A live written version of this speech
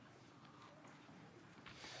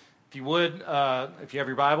If you would, if you have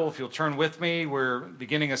your Bible, if you'll turn with me, we're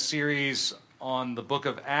beginning a series on the book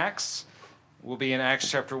of Acts. We'll be in Acts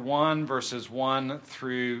chapter 1, verses 1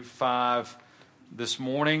 through 5 this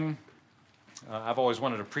morning. I've always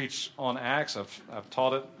wanted to preach on Acts. I've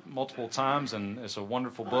taught it multiple times, and it's a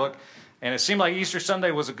wonderful book. And it seemed like Easter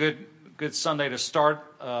Sunday was a good Sunday to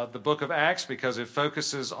start the book of Acts because it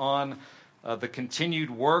focuses on the continued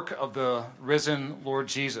work of the risen Lord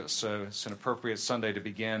Jesus. So it's an appropriate Sunday to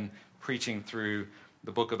begin preaching through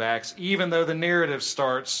the book of Acts, even though the narrative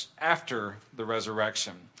starts after the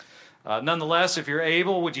resurrection. Nonetheless, if you're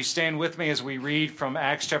able, would you stand with me as we read from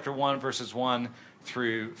Acts chapter 1, verses 1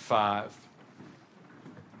 through 5.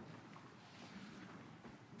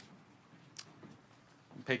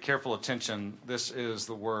 Pay careful attention. This is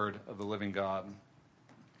the word of the living God.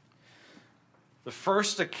 The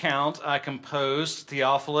first account I composed,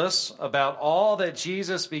 Theophilus, about all that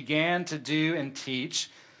Jesus began to do and teach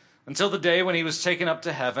until the day when he was taken up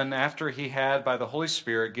to heaven after he had, by the Holy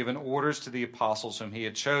Spirit, given orders to the apostles whom he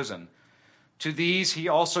had chosen. To these he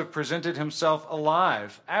also presented himself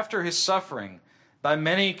alive after his suffering by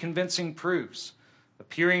many convincing proofs,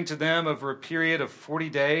 appearing to them over a period of 40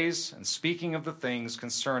 days and speaking of the things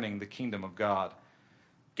concerning the kingdom of God.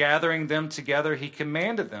 Gathering them together, he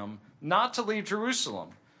commanded them not to leave Jerusalem,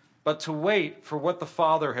 but to wait for what the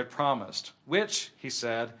Father had promised, which, he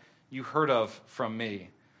said, you heard of from me.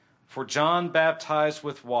 For John baptized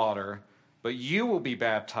with water, but you will be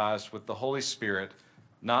baptized with the Holy Spirit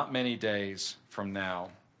not many days from now.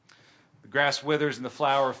 The grass withers and the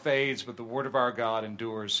flower fades, but the word of our God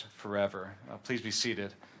endures forever. Please be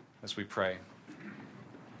seated as we pray.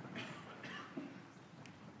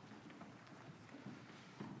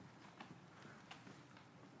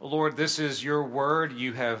 Lord, this is your word.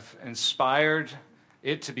 You have inspired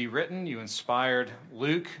it to be written. You inspired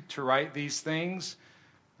Luke to write these things,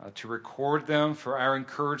 to record them for our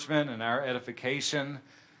encouragement and our edification.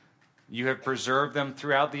 You have preserved them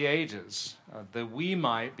throughout the ages, that we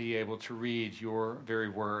might be able to read your very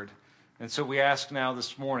word. And so we ask now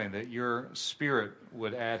this morning that your Spirit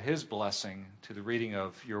would add his blessing to the reading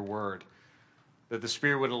of your word, that the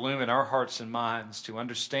Spirit would illumine our hearts and minds to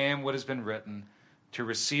understand what has been written, to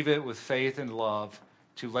receive it with faith and love,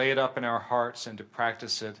 to lay it up in our hearts and to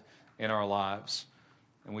practice it in our lives.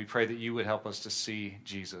 And we pray that you would help us to see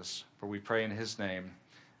Jesus. For we pray in his name.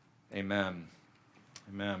 Amen.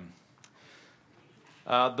 Amen.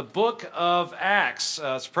 The book of Acts.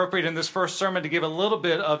 It's appropriate in this first sermon to give a little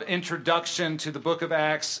bit of introduction to the book of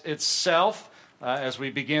Acts itself as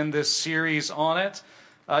we begin this series on it.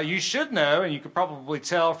 You should know, and you could probably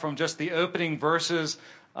tell from just the opening verses,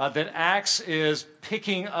 that Acts is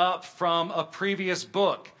picking up from a previous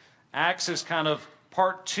book. Acts is kind of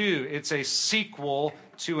part two. It's a sequel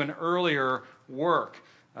to an earlier work.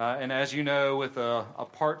 And as you know, with a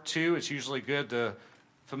part two, it's usually good to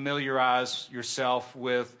familiarize yourself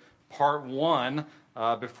with part one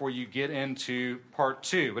before you get into part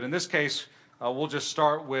two. But in this case, we'll just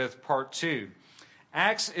start with part two.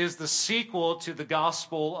 Acts is the sequel to the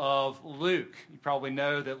Gospel of Luke. You probably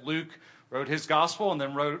know that Luke wrote his gospel and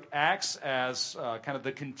then wrote Acts as kind of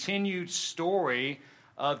the continued story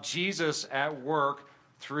of Jesus at work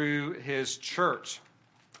through his church.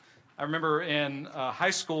 I remember in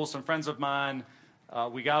high school, some friends of mine,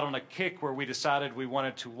 we got on a kick where we decided we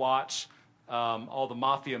wanted to watch all the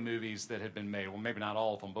mafia movies that had been made. Well, maybe not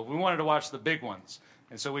all of them, but we wanted to watch the big ones.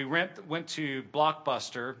 And so we went to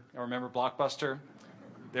Blockbuster. I remember Blockbuster.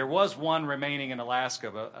 There was one remaining in Alaska,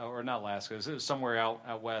 or not Alaska, it was somewhere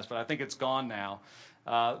out west, but I think it's gone now.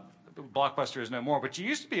 Blockbuster is no more, but you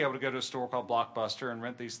used to be able to go to a store called Blockbuster and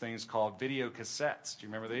rent these things called video cassettes. Do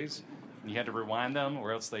you remember these? And you had to rewind them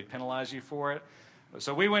or else they'd penalize you for it.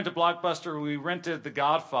 So we went to Blockbuster, we rented The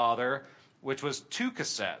Godfather, which was 2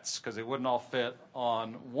 cassettes because it wouldn't all fit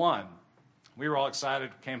on one. We were all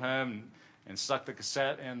excited, came home and stuck the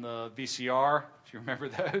cassette in the VCR, if you remember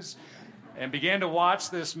those, and began to watch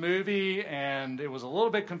this movie, and it was a little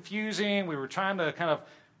bit confusing. We were trying to kind of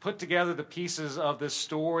put together the pieces of this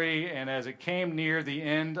story, and as it came near the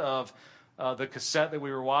end of the cassette that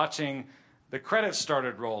we were watching, the credits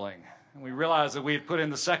started rolling. And we realized that we had put in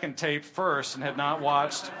the second tape first and had not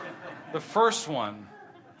watched the first one.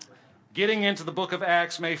 Getting into the book of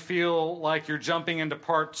Acts may feel like you're jumping into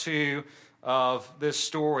part two of this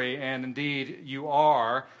story, and indeed you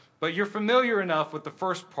are. But you're familiar enough with the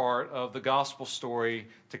first part of the gospel story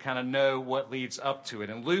to kind of know what leads up to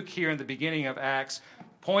it. And Luke here in the beginning of Acts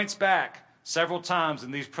points back several times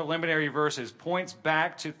in these preliminary verses, points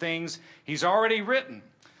back to things he's already written.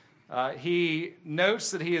 He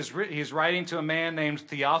notes that he is writing to a man named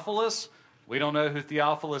Theophilus, We don't know who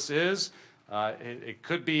Theophilus is. It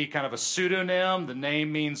could be kind of a pseudonym. The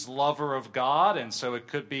name means lover of God, and so it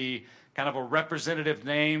could be kind of a representative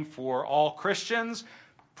name for all Christians.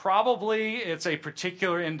 Probably it's a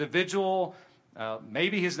particular individual.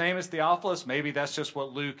 Maybe his name is Theophilus. Maybe that's just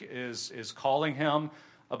what Luke is calling him.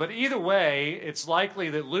 But either way, it's likely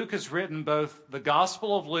that Luke has written both the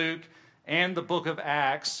Gospel of Luke and the book of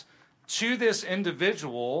Acts to this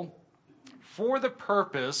individual for the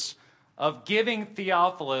purpose of giving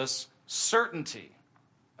Theophilus certainty,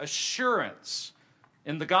 assurance.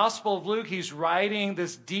 In the Gospel of Luke, he's writing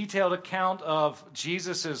this detailed account of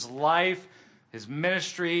Jesus' life, his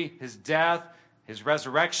ministry, his death, his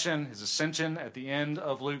resurrection, his ascension at the end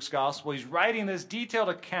of Luke's Gospel. He's writing this detailed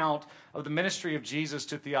account of the ministry of Jesus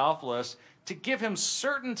to Theophilus to give him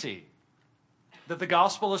certainty that the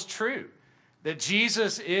gospel is true, that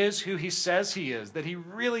Jesus is who he says he is, that he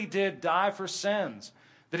really did die for sins,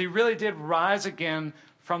 that he really did rise again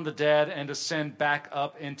from the dead and ascend back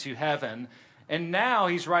up into heaven. And now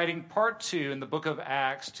he's writing part 2 in the book of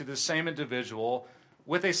Acts to the same individual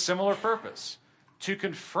with a similar purpose, to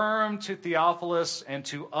confirm to Theophilus and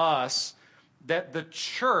to us that the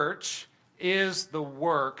church is the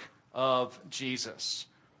work of Jesus,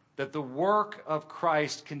 that the work of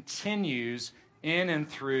Christ continues in and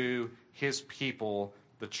through his people,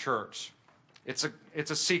 the church. It's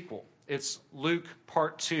a sequel. It's Luke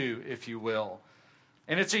part 2, if you will.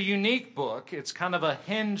 And it's a unique book. It's kind of a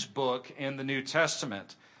hinge book in the New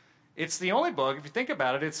Testament. It's the only book, if you think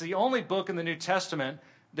about it, it's the only book in the New Testament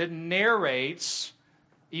that narrates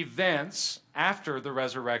events after the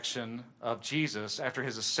resurrection of Jesus, after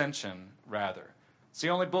his ascension, rather. It's the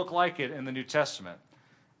only book like it in the New Testament.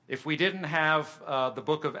 If we didn't have the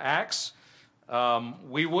book of Acts,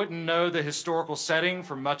 we wouldn't know the historical setting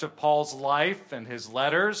for much of Paul's life and his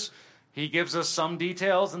letters. He gives us some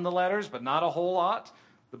details in the letters, but not a whole lot.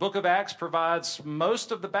 The book of Acts provides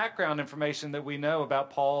most of the background information that we know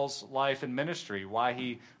about Paul's life and ministry,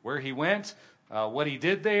 where he went, what he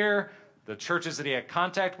did there, the churches that he had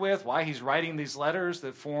contact with, why he's writing these letters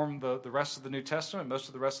that form the rest of the New Testament, most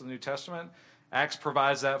of the rest of the New Testament. Acts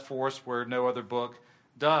provides that for us where no other book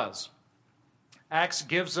does. Acts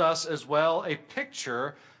gives us as well a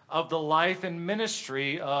picture of the life and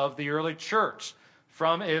ministry of the early church,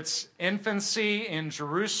 from its infancy in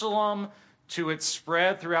Jerusalem to its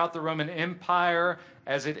spread throughout the Roman Empire,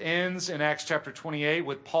 as it ends in Acts chapter 28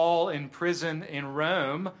 with Paul in prison in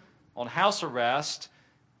Rome on house arrest,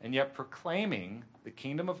 and yet proclaiming the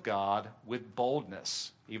kingdom of God with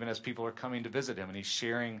boldness, even as people are coming to visit him, and he's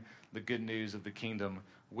sharing the good news of the kingdom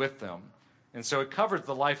with them. And so it covers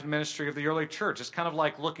the life and ministry of the early church. It's kind of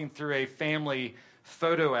like looking through a family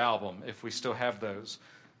photo album, if we still have those.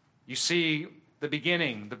 You see the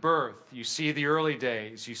beginning, the birth. You see the early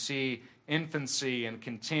days. You see infancy and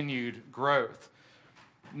continued growth.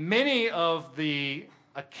 Many of the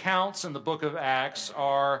accounts in the book of Acts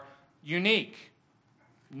are unique,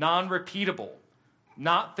 non-repeatable,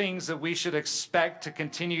 not things that we should expect to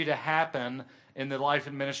continue to happen in the life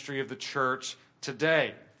and ministry of the church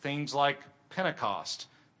today. Things like Pentecost,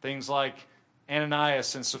 things like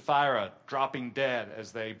Ananias and Sapphira dropping dead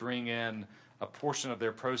as they bring in a portion of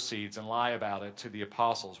their proceeds and lie about it to the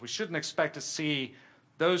apostles. We shouldn't expect to see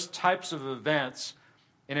those types of events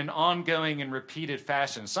in an ongoing and repeated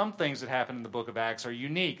fashion. Some things that happen in the book of Acts are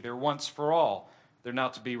unique. They're once for all. They're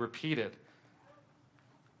not to be repeated.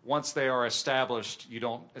 Once they are established, you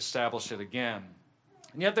don't establish it again.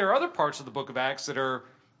 And yet there are other parts of the book of Acts that are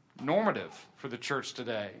normative for the church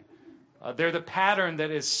today. They're the pattern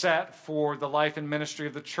that is set for the life and ministry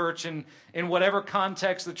of the church in whatever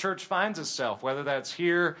context the church finds itself, whether that's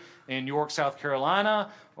here in York, South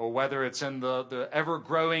Carolina, or whether it's in the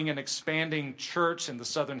ever-growing and expanding church in the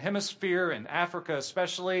Southern Hemisphere, in Africa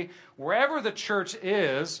especially. Wherever the church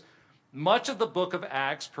is, much of the book of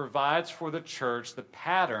Acts provides for the church the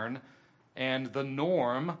pattern and the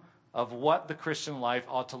norm of what the Christian life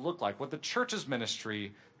ought to look like, what the church's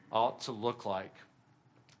ministry ought to look like.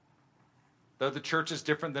 Though the church is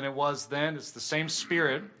different than it was then, it's the same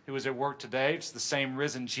Spirit who is at work today. It's the same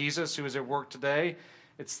risen Jesus who is at work today.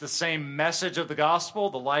 It's the same message of the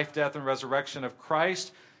gospel, the life, death, and resurrection of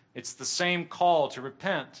Christ. It's the same call to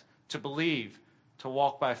repent, to believe, to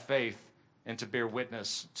walk by faith, and to bear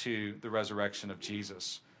witness to the resurrection of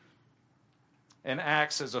Jesus. And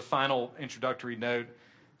Acts, as a final introductory note,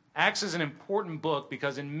 Acts is an important book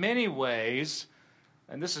because in many ways,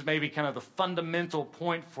 and this is maybe kind of the fundamental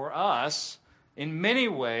point for us, in many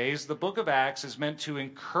ways, the book of Acts is meant to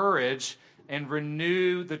encourage and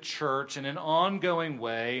renew the church in an ongoing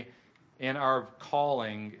way in our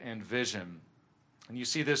calling and vision. And you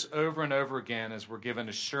see this over and over again as we're given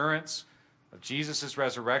assurance of Jesus'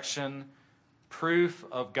 resurrection, proof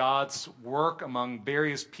of God's work among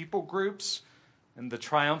various people groups, and the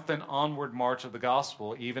triumphant onward march of the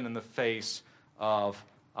gospel, even in the face of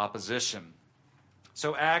opposition.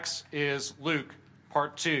 So Acts is Luke,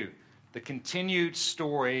 part 2, the continued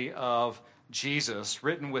story of Jesus,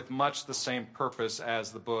 written with much the same purpose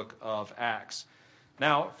as the book of Acts.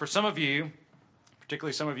 Now, for some of you,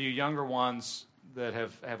 particularly some of you younger ones that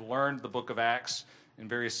have learned the book of Acts in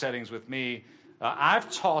various settings with me,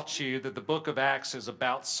 I've taught you that the book of Acts is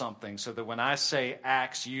about something, so that when I say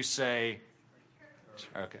Acts, you say,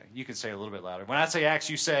 okay, you can say it a little bit louder. When I say Acts,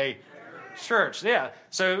 you say church. Yeah.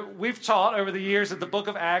 So we've taught over the years that the book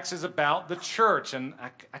of Acts is about the church, and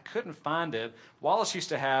I couldn't find it. Wallace used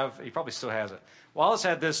to have, he probably still has it. Wallace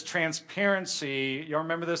had this transparency. Y'all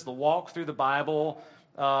remember this? The walk through the Bible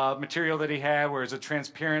material that he had, where it's a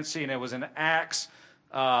transparency, and it was an axe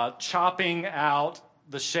chopping out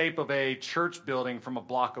the shape of a church building from a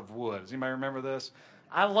block of wood. Does anybody remember this?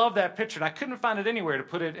 I love that picture, and I couldn't find it anywhere to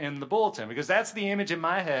put it in the bulletin, because that's the image in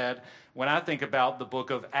my head when I think about the book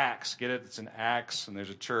of Acts. Get it? It's an axe, and there's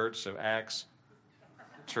a church, so Acts,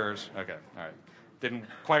 church. Okay, all right. Didn't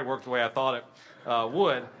quite work the way I thought it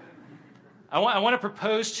would. I want to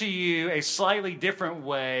propose to you a slightly different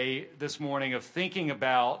way this morning of thinking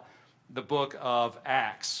about the book of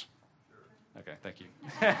Acts. Okay, thank you.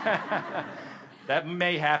 That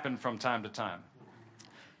may happen from time to time.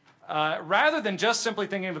 Rather than just simply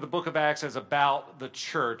thinking of the book of Acts as about the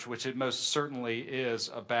church, which it most certainly is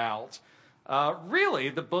about, really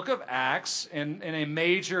the book of Acts, in a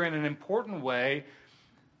major and an important way,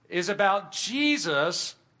 is about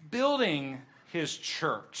Jesus building his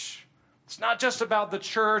church. It's not just about the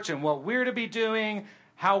church and what we're to be doing,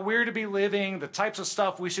 how we're to be living, the types of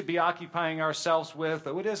stuff we should be occupying ourselves with,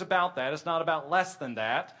 though it is about that. It's not about less than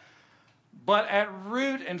that. But at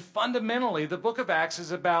root and fundamentally, the book of Acts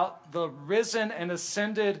is about the risen and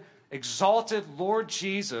ascended, exalted Lord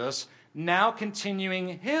Jesus now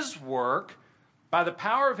continuing his work by the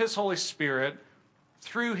power of his Holy Spirit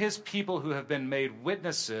through his people who have been made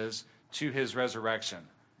witnesses to his resurrection.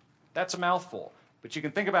 That's a mouthful, but you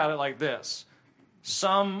can think about it like this.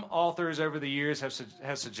 Some authors over the years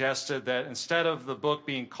have suggested that instead of the book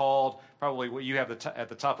being called, probably what you have at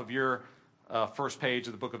the top of your first page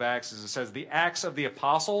of the book of Acts, is it says the Acts of the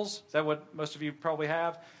Apostles. Is that what most of you probably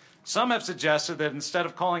have? Some have suggested that instead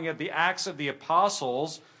of calling it the Acts of the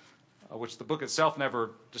Apostles, which the book itself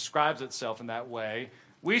never describes itself in that way,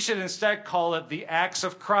 we should instead call it the Acts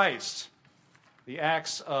of Christ. The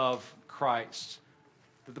Acts of Christ.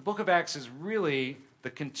 That the book of Acts is really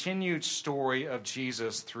the continued story of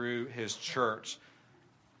Jesus through his church.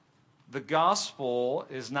 The gospel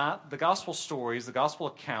stories, the gospel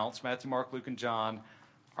accounts, Matthew, Mark, Luke, and John,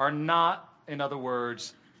 are not, in other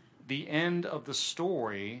words, the end of the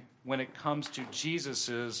story when it comes to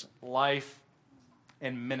Jesus' life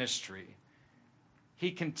and ministry.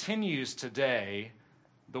 He continues today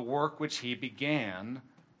the work which he began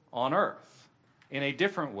on earth in a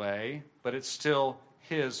different way, but it's still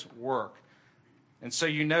his work. And so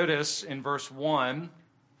you notice in verse 1,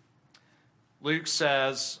 Luke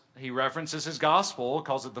says, he references his gospel,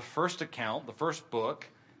 calls it the first account, the first book,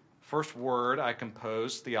 first word I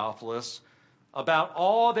composed, Theophilus, about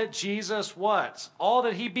all that Jesus was, all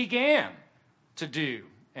that he began to do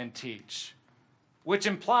and teach, which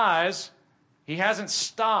implies he hasn't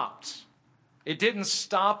stopped. It didn't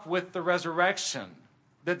stop with the resurrection,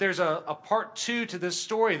 that there's a part 2 to this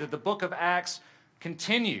story, that the book of Acts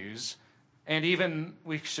continues, and even,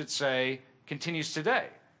 we should say, continues today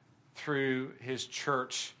through his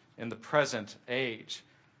church in the present age.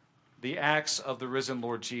 The acts of the risen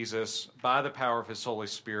Lord Jesus, by the power of his Holy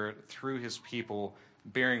Spirit, through his people,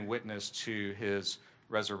 bearing witness to his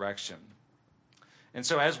resurrection. And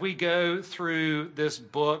so as we go through this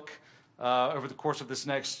book over the course of this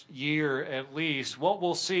next year at least, what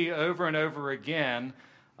we'll see over and over again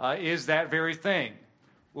is that very thing.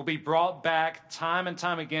 We'll be brought back time and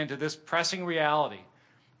time again to this pressing reality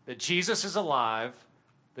that Jesus is alive,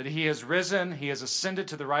 that he has risen, he has ascended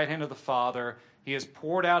to the right hand of the Father, he has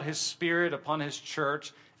poured out his Spirit upon his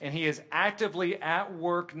church, and he is actively at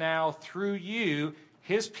work now through you,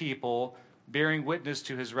 his people, bearing witness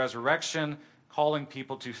to his resurrection, calling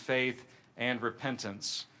people to faith and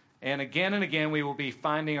repentance. And again, we will be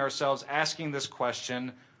finding ourselves asking this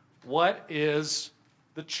question, what is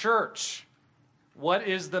the church? What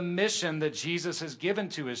is the mission that Jesus has given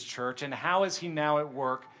to his church, and how is he now at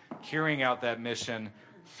work carrying out that mission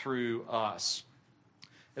through us?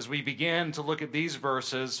 As we begin to look at these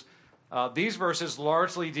verses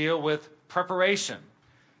largely deal with preparation.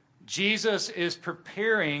 Jesus is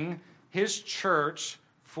preparing his church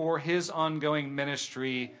for his ongoing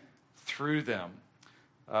ministry through them.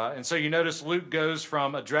 And so you notice Luke goes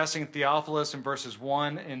from addressing Theophilus in verses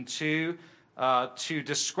 1 and 2 to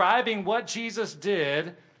describing what Jesus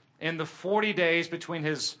did in the 40 days between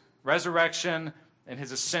his resurrection and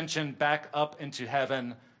his ascension back up into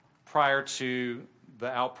heaven prior to the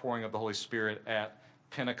outpouring of the Holy Spirit at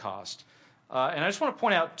Pentecost. And I just want to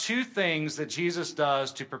point out two things that Jesus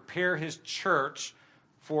does to prepare his church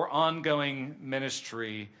for ongoing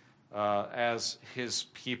ministry as his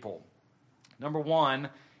people. Number one,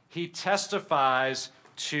 he testifies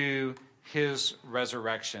to his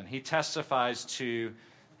resurrection. He testifies to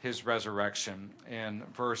his resurrection in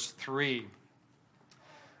verse 3.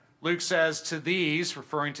 Luke says, to these,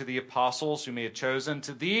 referring to the apostles whom he had chosen,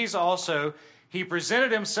 to these also he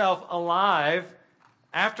presented himself alive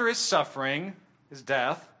after his suffering, his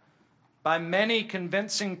death, by many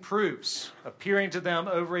convincing proofs, appearing to them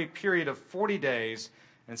over a period of 40 days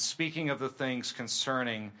and speaking of the things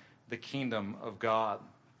concerning the kingdom of God.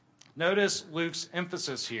 Notice Luke's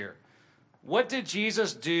emphasis here. What did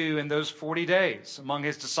Jesus do in those 40 days among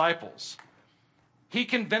his disciples? He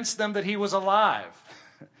convinced them that he was alive.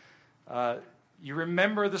 You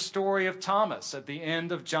remember the story of Thomas at the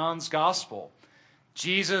end of John's gospel.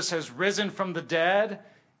 Jesus has risen from the dead.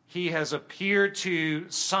 He has appeared to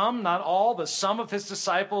some, not all, but some of his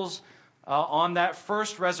disciples on that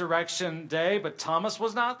first resurrection day, but Thomas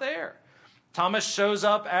was not there. Thomas shows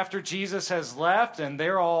up after Jesus has left, and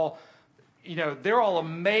they're all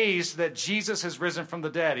amazed that Jesus has risen from the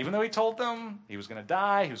dead. Even though he told them he was going to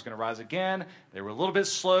die, he was going to rise again, they were a little bit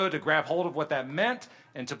slow to grab hold of what that meant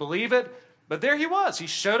and to believe it. But there he was. He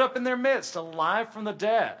showed up in their midst, alive from the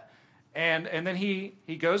dead. And then he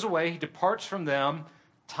goes away. He departs from them.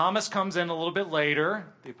 Thomas comes in a little bit later,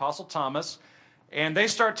 the Apostle Thomas, and they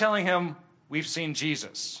start telling him, we've seen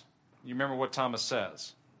Jesus. You remember what Thomas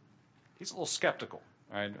says? He's a little skeptical.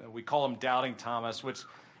 Right? We call him Doubting Thomas, which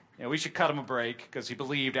we should cut him a break because he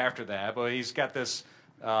believed after that. But he's got this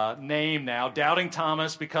name now, Doubting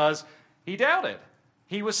Thomas, because he doubted.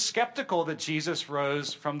 He was skeptical that Jesus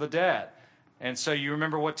rose from the dead. And so you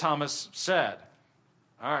remember what Thomas said.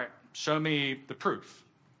 All right, show me the proof.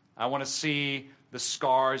 I want to see the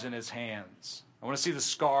scars in his hands. I want to see the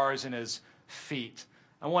scars in his feet.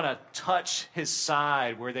 I want to touch his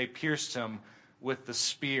side where they pierced him with the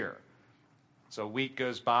spear. So a week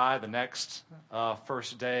goes by, the next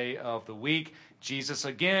first day of the week, Jesus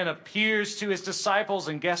again appears to his disciples,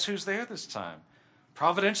 and guess who's there this time?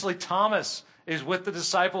 Providentially, Thomas is with the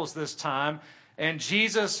disciples this time, and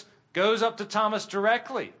Jesus goes up to Thomas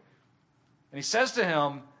directly, and he says to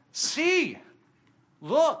him, see,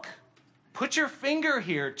 look, put your finger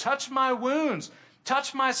here, touch my wounds,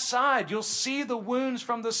 touch my side, you'll see the wounds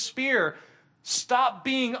from the spear. Stop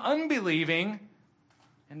being unbelieving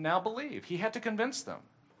and now believe. He had to convince them.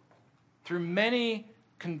 Through many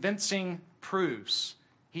convincing proofs,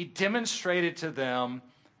 he demonstrated to them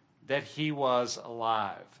that he was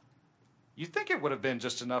alive. You'd think it would have been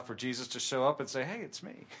just enough for Jesus to show up and say, hey, it's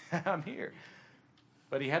me. I'm here.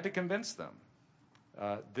 But he had to convince them.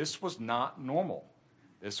 This was not normal.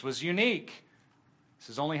 This was unique. This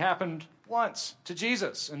has only happened once to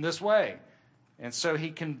Jesus in this way. And so he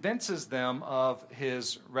convinces them of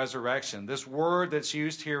his resurrection. This word that's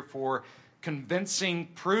used here for convincing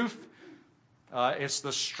proof, it's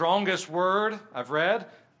the strongest word I've read,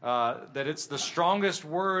 that it's the strongest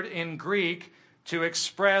word in Greek to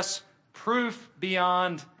express proof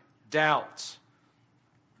beyond doubt.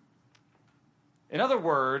 In other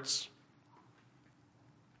words,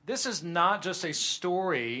 this is not just a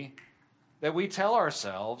story that we tell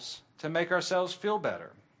ourselves to make ourselves feel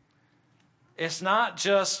better. It's not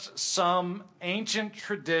just some ancient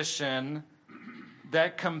tradition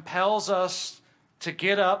that compels us to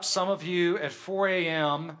get up, some of you, at 4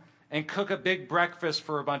 a.m. and cook a big breakfast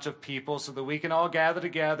for a bunch of people so that we can all gather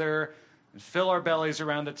together and fill our bellies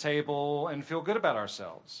around the table and feel good about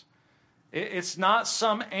ourselves. It's not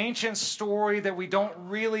some ancient story that we don't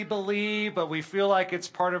really believe, but we feel like it's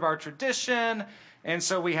part of our tradition, and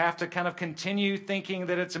so we have to kind of continue thinking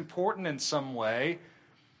that it's important in some way.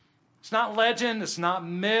 It's not legend, it's not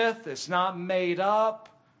myth, it's not made up.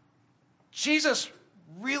 Jesus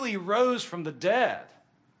really rose from the dead.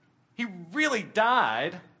 He really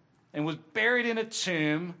died and was buried in a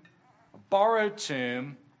tomb, a borrowed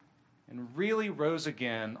tomb, and really rose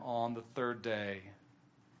again on the third day,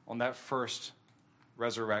 on that first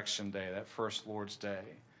resurrection day, that first Lord's Day.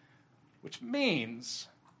 Which means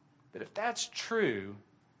that if that's true,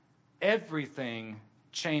 everything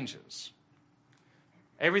changes.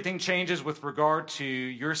 Everything changes with regard to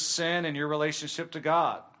your sin and your relationship to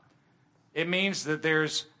God. It means that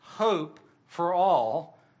there's hope for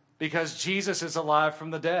all because Jesus is alive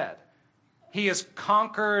from the dead. He has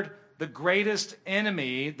conquered the greatest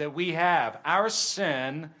enemy that we have, our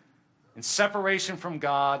sin and separation from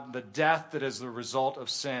God, the death that is the result of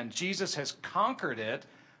sin. Jesus has conquered it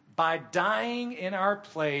by dying in our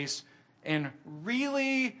place and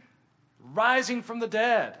really rising from the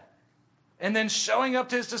dead, and then showing up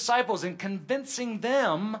to his disciples and convincing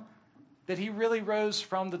them that he really rose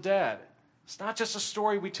from the dead. It's not just a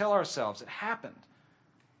story we tell ourselves. It happened.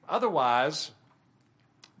 Otherwise,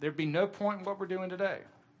 there'd be no point in what we're doing today.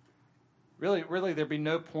 Really, there'd be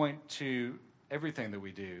no point to everything that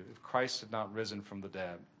we do if Christ had not risen from the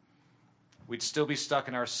dead. We'd still be stuck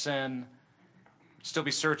in our sin. We'd still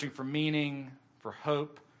be searching for meaning, for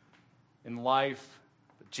hope in life.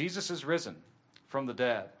 But Jesus is risen from the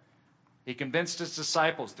dead. He convinced his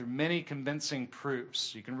disciples through many convincing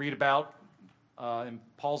proofs. You can read about in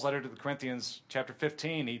Paul's letter to the Corinthians, chapter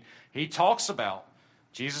 15. He talks about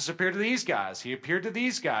Jesus appeared to these guys. He appeared to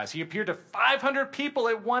these guys. He appeared to 500 people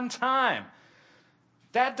at one time.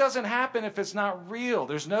 That doesn't happen if it's not real.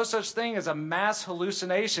 There's no such thing as a mass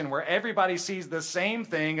hallucination where everybody sees the same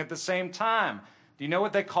thing at the same time. Do you know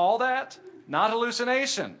what they call that? Not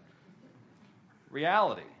hallucination.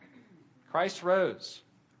 Reality. Christ rose.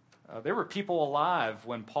 There were people alive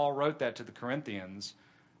when Paul wrote that to the Corinthians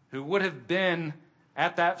who would have been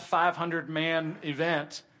at that 500-man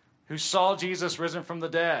event, who saw Jesus risen from the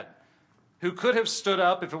dead, who could have stood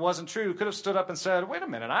up, if it wasn't true, who could have stood up and said, wait a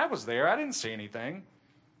minute, I was there, I didn't see anything.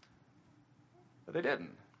 But they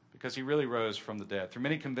didn't, because he really rose from the dead. Through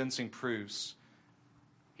many convincing proofs,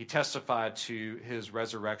 he testified to his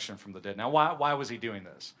resurrection from the dead. Now, why was he doing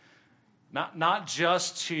this? Not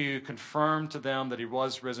just to confirm to them that he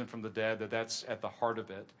was risen from the dead, that's at the heart of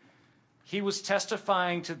it. He was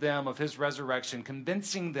testifying to them of his resurrection,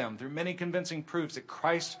 convincing them through many convincing proofs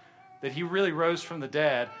that he really rose from the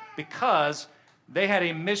dead, because they had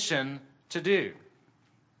a mission to do.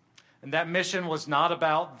 And that mission was not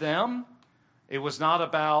about them. It was not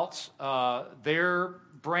about their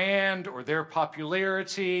brand or their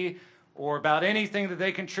popularity or about anything that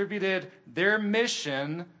they contributed. Their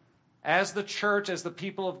mission as the church, as the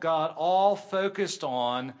people of God, all focused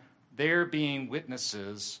on their being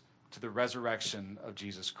witnesses to the resurrection of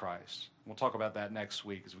Jesus Christ. We'll talk about that next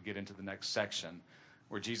week as we get into the next section,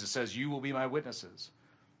 where Jesus says, you will be my witnesses.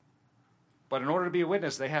 But in order to be a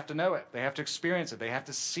witness, they have to know it. They have to experience it. They have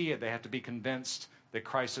to see it. They have to be convinced that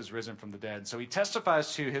Christ has risen from the dead. So he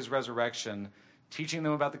testifies to his resurrection, teaching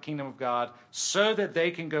them about the kingdom of God, so that they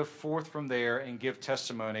can go forth from there and give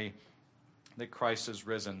testimony that Christ has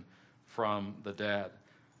risen from the dead.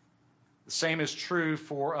 The same is true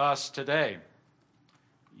for us today.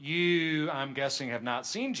 You, I'm guessing, have not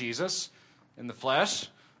seen Jesus in the flesh.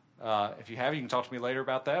 If you have, you can talk to me later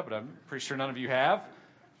about that, but I'm pretty sure none of you have.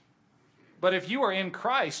 But if you are in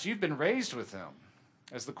Christ, you've been raised with him,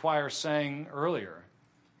 as the choir sang earlier.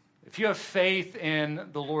 If you have faith in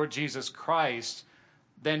the Lord Jesus Christ,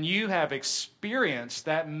 then you have experienced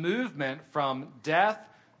that movement from death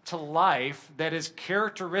to life that is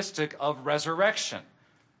characteristic of resurrection.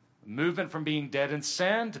 Movement from being dead in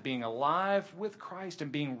sin to being alive with Christ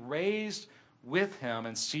and being raised with him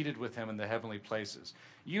and seated with him in the heavenly places.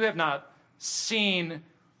 You have not seen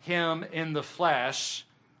him in the flesh,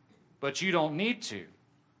 but you don't need to.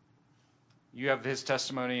 You have his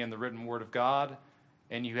testimony in the written word of God,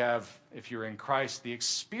 and you have, if you're in Christ, the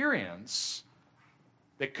experience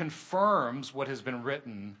that confirms what has been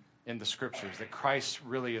written in the scriptures, that Christ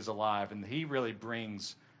really is alive, and he really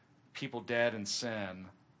brings people dead in sin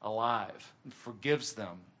alive and forgives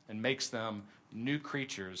them and makes them new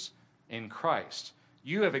creatures in Christ.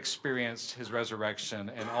 You have experienced his resurrection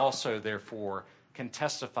and also, therefore, can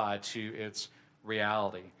testify to its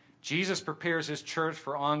reality. Jesus prepares his church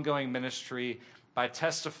for ongoing ministry by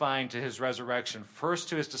testifying to his resurrection, first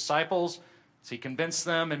to his disciples, as he convinced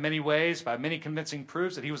them in many ways by many convincing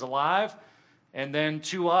proofs that he was alive, and then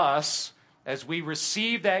to us as we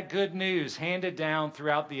receive that good news handed down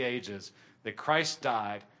throughout the ages that Christ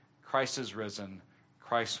died, Christ is risen,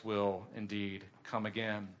 Christ will indeed come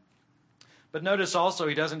again. But notice also,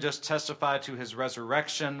 he doesn't just testify to his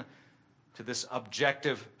resurrection, to this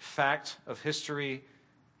objective fact of history.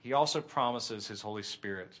 He also promises his Holy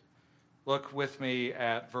Spirit. Look with me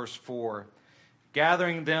at verse 4.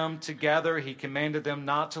 Gathering them together, he commanded them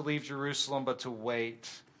not to leave Jerusalem, but to wait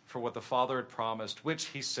for what the Father had promised, which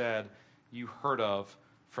he said, you heard of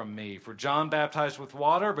from me. For John baptized with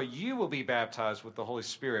water, but you will be baptized with the Holy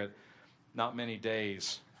Spirit not many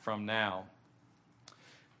days from now.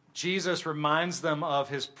 Jesus reminds them of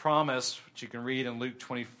his promise, which you can read in Luke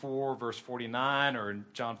 24, verse 49, or in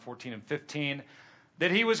John 14 and 15,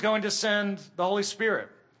 that he was going to send the Holy Spirit.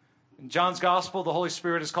 In John's gospel, the Holy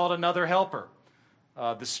Spirit is called another helper.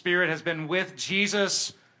 The Spirit has been with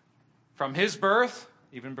Jesus from his birth,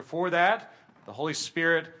 even before that. The Holy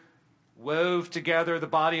Spirit wove together the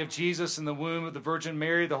body of Jesus in the womb of the Virgin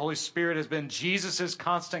Mary. The Holy Spirit has been Jesus'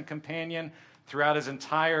 constant companion throughout his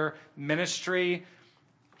entire ministry.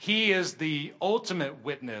 He is the ultimate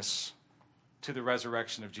witness to the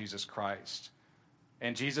resurrection of Jesus Christ.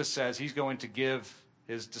 And Jesus says he's going to give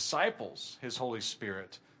his disciples his Holy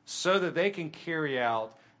Spirit so that they can carry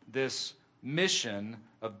out this mission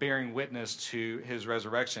of bearing witness to his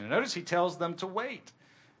resurrection. And notice he tells them to wait.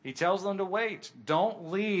 He tells them to wait. Don't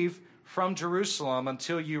leave from Jerusalem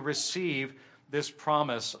until you receive this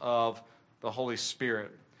promise of the Holy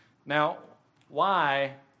Spirit. Now,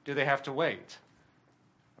 why do they have to wait?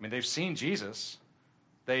 I mean, they've seen Jesus.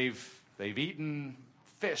 They've eaten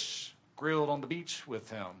fish grilled on the beach with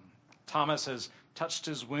him. Thomas has touched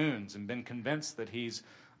his wounds and been convinced that he's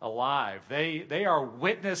alive. They are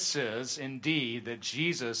witnesses indeed that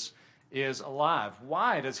Jesus is alive.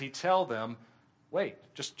 Why does he tell them, wait,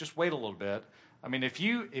 just wait a little bit? I mean, if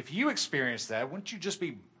you experience that, wouldn't you just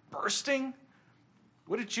be bursting?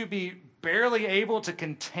 Wouldn't you be barely able to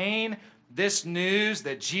contain this news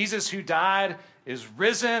that Jesus who died is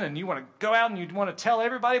risen, and you want to go out and you want to tell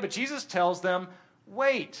everybody? But Jesus tells them,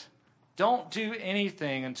 wait, don't do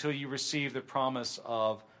anything until you receive the promise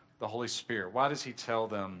of the Holy Spirit. Why does he tell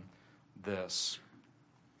them this?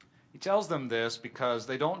 He tells them this because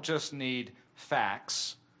they don't just need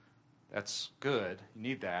facts. That's good. You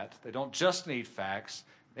need that. They don't just need facts.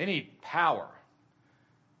 They need power.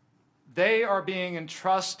 They are being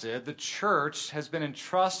entrusted, the church has been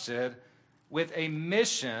entrusted with a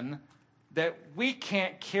mission that we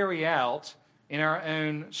can't carry out in our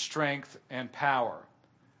own strength and power.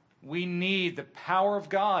 We need the power of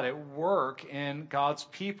God at work in God's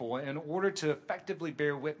people in order to effectively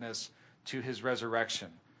bear witness to his resurrection,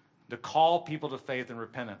 to call people to faith and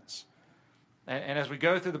repentance. And as we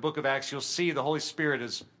go through the book of Acts, you'll see the Holy Spirit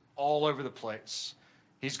is all over the place.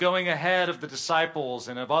 He's going ahead of the disciples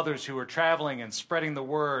and of others who are traveling and spreading the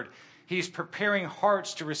word. He's preparing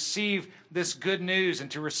hearts to receive this good news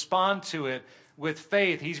and to respond to it with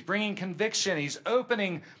faith. He's bringing conviction. He's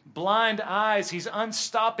opening blind eyes. He's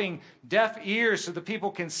unstopping deaf ears so the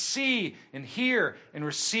people can see and hear and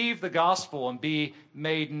receive the gospel and be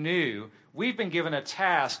made new. We've been given a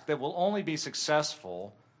task that will only be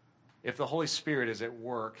successful if the Holy Spirit is at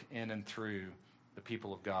work in and through the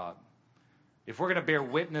people of God. If we're going to bear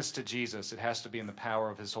witness to Jesus, it has to be in the power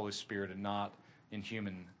of his Holy Spirit and not in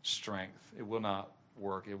human strength. It will not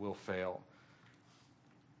work. It will fail.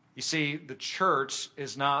 You see, the church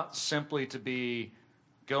is not simply to be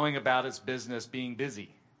going about its business, being busy,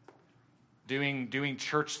 doing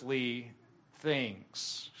churchly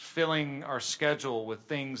things, filling our schedule with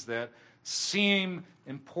things that seem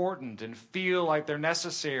important and feel like they're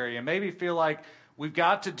necessary and maybe feel like we've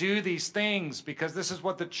got to do these things because this is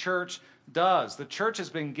what the church does. The church has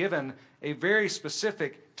been given a very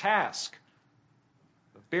specific task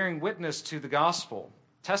of bearing witness to the gospel,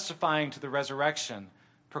 testifying to the resurrection,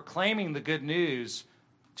 proclaiming the good news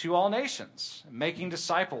to all nations, making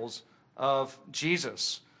disciples of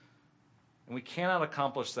Jesus. And we cannot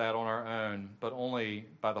accomplish that on our own, but only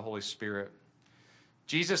by the Holy Spirit.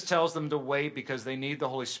 Jesus tells them to wait because they need the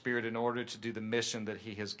Holy Spirit in order to do the mission that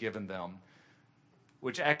he has given them,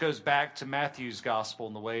 which echoes back to Matthew's gospel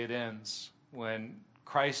and the way it ends when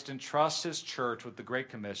Christ entrusts his church with the Great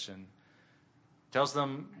Commission. Tells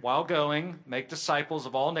them, while going, make disciples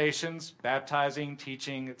of all nations, baptizing,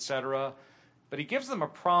 teaching, etc. But he gives them a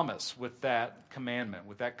promise with that commandment,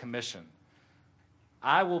 with that commission.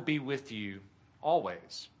 I will be with you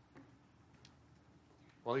always.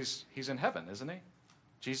 Well, he's in heaven, isn't he?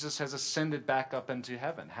 Jesus has ascended back up into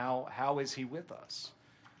heaven. How is he with us?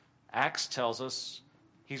 Acts tells us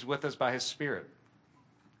he's with us by his Spirit.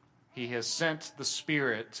 He has sent the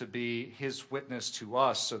Spirit to be his witness to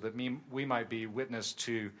us so that we might be witness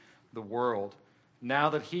to the world. Now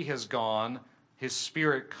that he has gone, his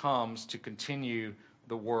Spirit comes to continue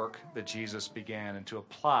the work that Jesus began and to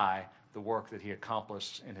apply the work that he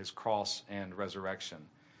accomplished in his cross and resurrection.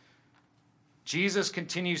 Jesus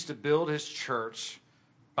continues to build his church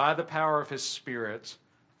by the power of his Spirit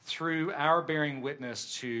through our bearing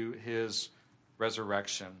witness to his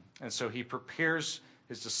resurrection. And so he prepares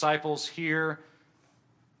his disciples here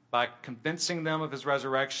by convincing them of his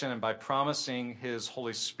resurrection and by promising his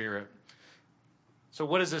Holy Spirit. So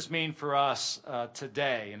what does this mean for us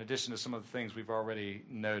today, in addition to some of the things we've already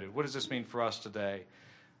noted? What does this mean for us today?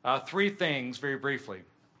 Three things, very briefly.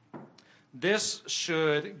 This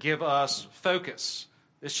should give us focus.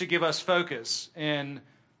 This should give us focus in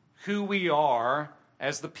who we are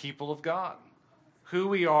as the people of God, who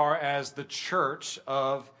we are as the church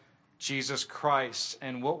of Jesus Christ,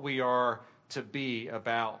 and what we are to be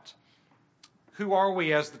about. Who are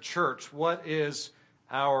we as the church? What is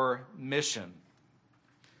our mission?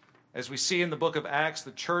 As we see in the book of Acts,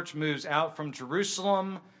 the church moves out from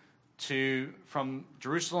Jerusalem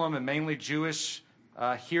and mainly Jewish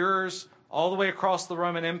hearers all the way across the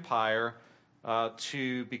Roman Empire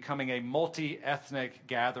to becoming a multi-ethnic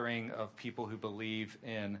gathering of people who believe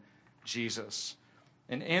in Jesus.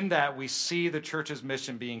 And in that, we see the church's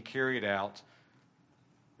mission being carried out,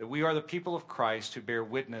 that we are the people of Christ who bear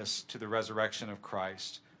witness to the resurrection of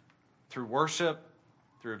Christ through worship,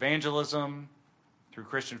 through evangelism, through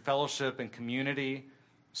Christian fellowship and community,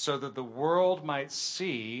 so that the world might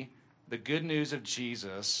see the good news of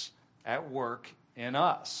Jesus at work in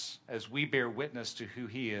us as we bear witness to who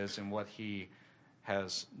he is and what he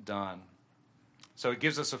has done. So it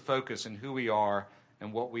gives us a focus in who we are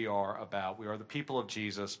and what we are about. We are the people of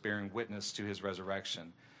Jesus bearing witness to his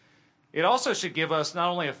resurrection. It also should give us not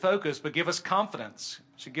only a focus, but give us confidence.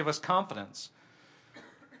 It should give us confidence.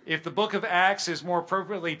 If the book of Acts is more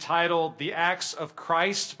appropriately titled The Acts of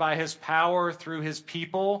Christ by his power through his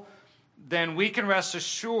people, then we can rest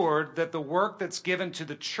assured that the work that's given to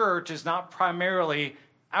the church is not primarily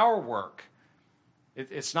our work.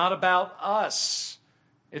 It's not about us.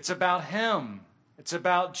 It's about him. It's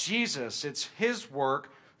about Jesus. It's his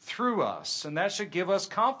work through us. And that should give us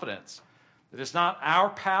confidence that it's not our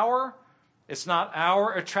power, it's not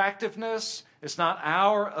our attractiveness, it's not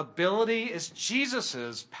our ability, it's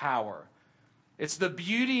Jesus' power. It's the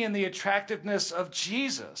beauty and the attractiveness of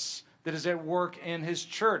Jesus that is at work in his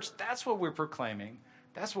church. That's what we're proclaiming.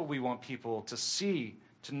 That's what we want people to see,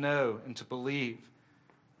 to know, and to believe.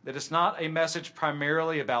 That it's not a message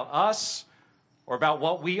primarily about us or about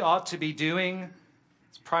what we ought to be doing.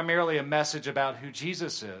 It's primarily a message about who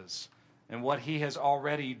Jesus is and what he has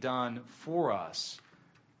already done for us.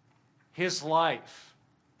 His life,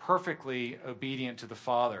 perfectly obedient to the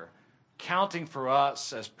Father, counting for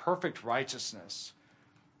us as perfect righteousness.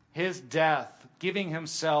 His death, giving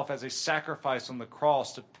himself as a sacrifice on the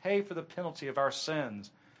cross to pay for the penalty of our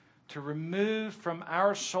sins, to remove from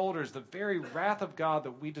our shoulders the very wrath of God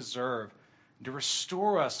that we deserve, and to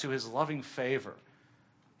restore us to his loving favor.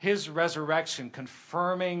 His resurrection,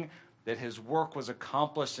 confirming that his work was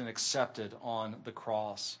accomplished and accepted on the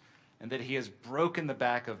cross, and that he has broken the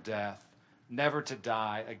back of death, never to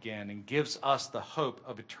die again, and gives us the hope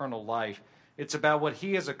of eternal life. It's about what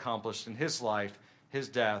he has accomplished in his life, his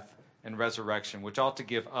death, and resurrection, which ought to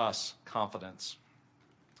give us confidence.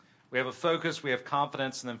 We have a focus, we have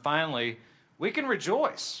confidence, and then finally, we can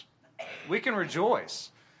rejoice. We can rejoice.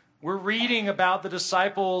 We're reading about the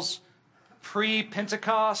disciples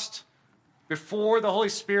pre-Pentecost, before the Holy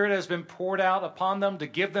Spirit has been poured out upon them to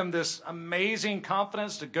give them this amazing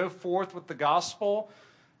confidence to go forth with the gospel.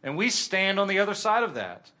 And we stand on the other side of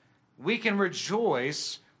that. We can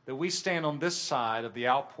rejoice that we stand on this side of the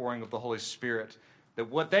outpouring of the Holy Spirit, that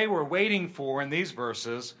what they were waiting for in these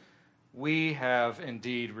verses, we have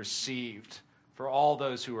indeed received. For all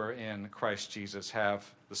those who are in Christ Jesus have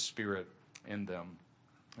the Spirit in them.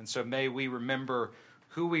 And so may we remember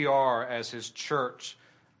who we are as his church.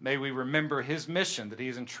 May we remember his mission that he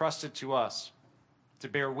has entrusted to us to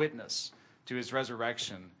bear witness to his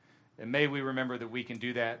resurrection. And may we remember that we can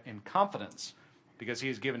do that in confidence because he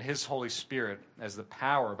has given his Holy Spirit as the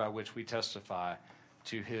power by which we testify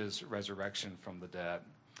to his resurrection from the dead.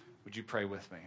 Would you pray with me?